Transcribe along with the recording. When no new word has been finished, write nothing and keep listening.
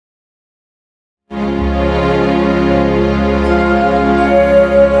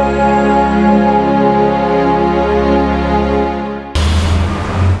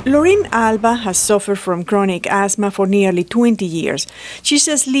Alba has suffered from chronic asthma for nearly 20 years. She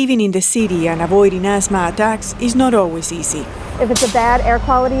says living in the city and avoiding asthma attacks is not always easy. If it's a bad air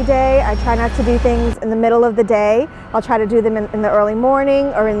quality day, I try not to do things in the middle of the day. I'll try to do them in the early morning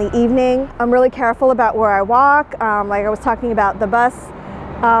or in the evening. I'm really careful about where I walk. Like I was talking about the bus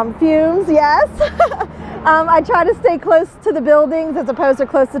fumes, yes. I try to stay close to the buildings as opposed to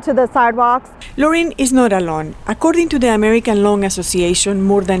closer to the sidewalks. Lauren is not alone. According to the American Lung Association,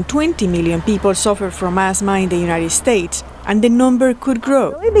 more than 20 million people suffer from asthma in the United States, and the number could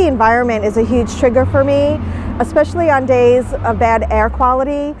grow. Really, the environment is a huge trigger for me, especially on days of bad air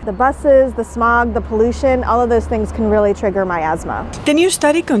quality. The buses, the smog, the pollution, all of those things can really trigger my asthma. The new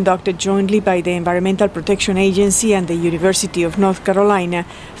study conducted jointly by the Environmental Protection Agency and the University of North Carolina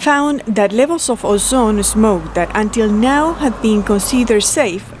found that levels of ozone smog that until now had been considered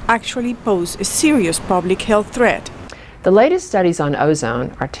safe actually pose a serious public health threat. The latest studies on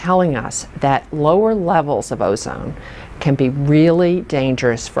ozone are telling us that lower levels of ozone can be really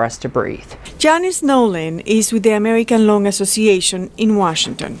dangerous for us to breathe. Janice Nolan is with the American Lung Association in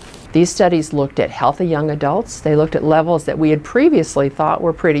Washington. These studies looked at healthy young adults. They looked at levels that we had previously thought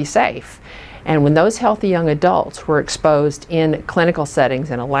were pretty safe. And when those healthy young adults were exposed in clinical settings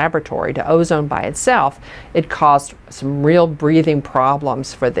in a laboratory to ozone by itself, it caused some real breathing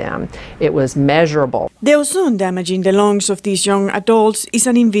problems for them. It was measurable. The ozone damaging the lungs of these young adults is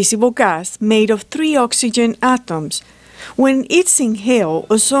an invisible gas made of 3 oxygen atoms. When it's inhaled,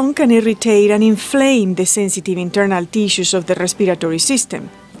 ozone can irritate and inflame the sensitive internal tissues of the respiratory system.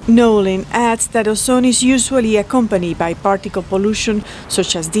 Nolan adds that ozone is usually accompanied by particle pollution,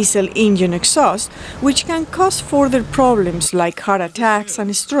 such as diesel engine exhaust, which can cause further problems like heart attacks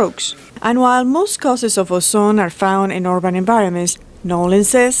and strokes. And while most causes of ozone are found in urban environments, Nolan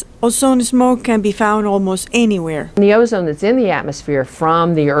says ozone smog can be found almost anywhere. The ozone that's in the atmosphere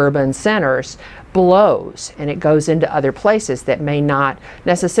from the urban centers blows and it goes into other places that may not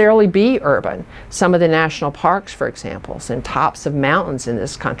necessarily be urban. Some of the national parks, for example, and tops of mountains in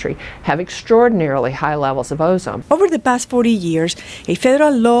this country have extraordinarily high levels of ozone. Over the past 40 years, a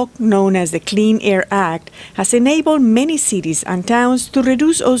federal law known as the Clean Air Act has enabled many cities and towns to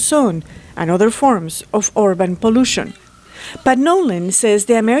reduce ozone and other forms of urban pollution. But Nolan says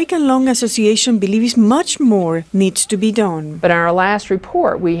the American Lung Association believes much more needs to be done. But in our last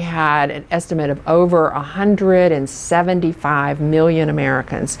report, we had an estimate of over 175 million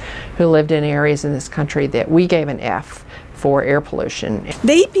Americans who lived in areas in this country that we gave an F for air pollution.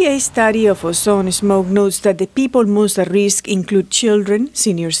 The EPA study of ozone smog notes that the people most at risk include children,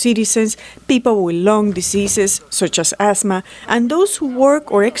 senior citizens, people with lung diseases such as asthma, and those who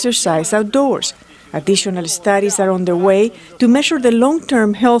work or exercise outdoors. Additional studies are underway to measure the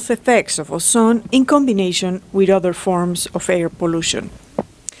long-term health effects of ozone in combination with other forms of air pollution.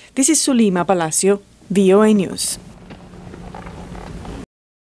 This is Zulima Palacio, VOA News.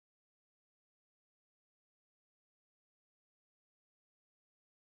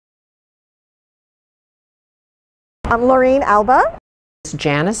 I'm Lauren Alba.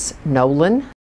 Janice Nolan.